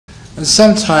And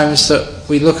sometimes that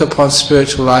we look upon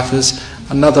spiritual life as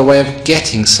another way of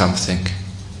getting something.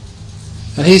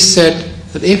 And he said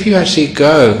that if you actually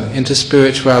go into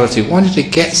spirituality wanting to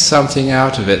get something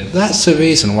out of it, that's the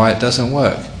reason why it doesn't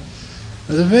work.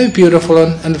 It's a very beautiful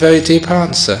and very deep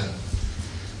answer.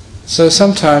 So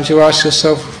sometimes you ask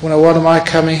yourself, well, what am I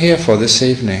coming here for this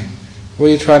evening? What are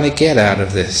you trying to get out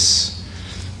of this?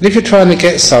 And if you're trying to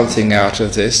get something out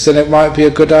of this, then it might be a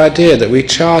good idea that we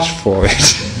charge for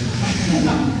it.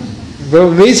 But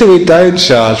the reason we don't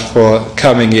charge for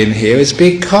coming in here is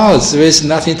because there is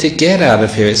nothing to get out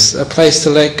of here. It's a place to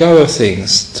let go of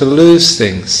things, to lose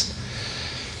things.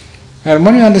 And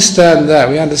when we understand that,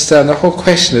 we understand the whole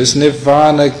question is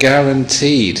nirvana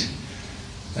guaranteed.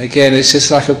 Again, it's just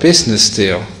like a business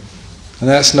deal. And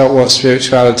that's not what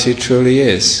spirituality truly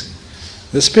is.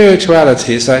 The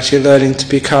spirituality is actually learning to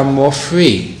become more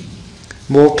free,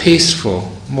 more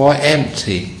peaceful, more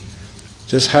empty.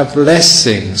 Just have less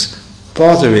things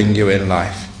bothering you in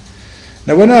life.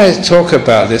 Now when I talk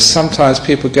about this, sometimes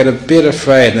people get a bit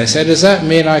afraid and they say, does that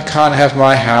mean I can't have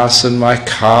my house and my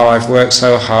car I've worked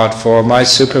so hard for, my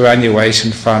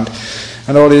superannuation fund,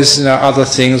 and all these other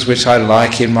things which I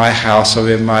like in my house or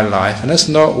in my life? And that's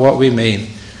not what we mean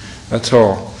at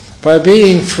all. By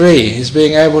being free is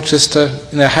being able just to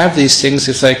have these things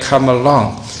if they come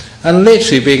along, and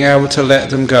literally being able to let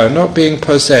them go. Not being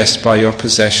possessed by your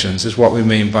possessions is what we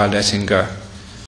mean by letting go.